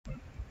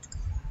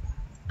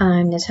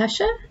I'm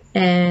Natasha,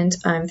 and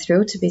I'm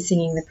thrilled to be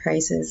singing the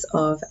praises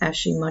of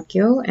Ashoo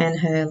Modgil and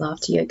her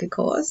Laughter Yoga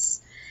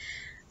course.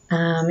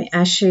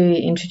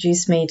 Ashoo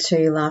introduced me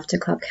to Laughter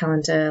Club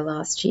Calendar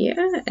last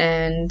year,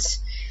 and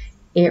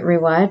it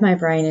rewired my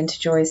brain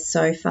into joy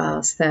so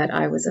fast that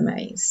I was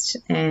amazed,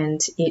 and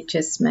it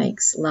just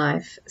makes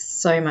life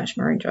so much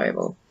more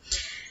enjoyable.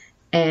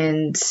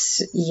 And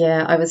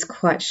yeah, I was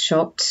quite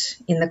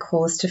shocked in the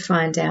course to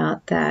find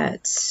out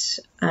that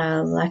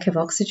lack of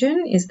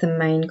oxygen is the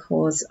main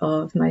cause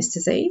of most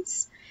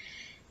disease.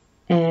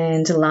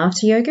 And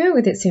laughter yoga,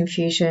 with its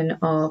infusion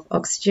of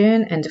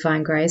oxygen and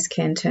divine grace,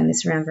 can turn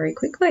this around very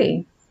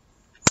quickly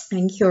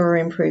and cure or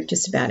improve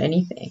just about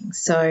anything.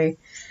 So,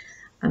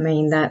 I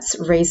mean, that's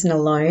reason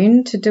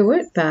alone to do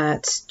it,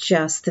 but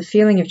just the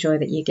feeling of joy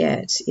that you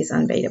get is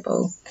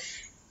unbeatable.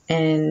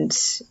 And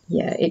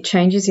yeah, it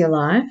changes your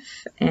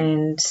life.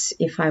 And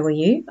if I were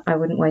you, I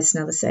wouldn't waste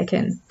another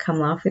second. Come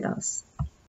laugh with us.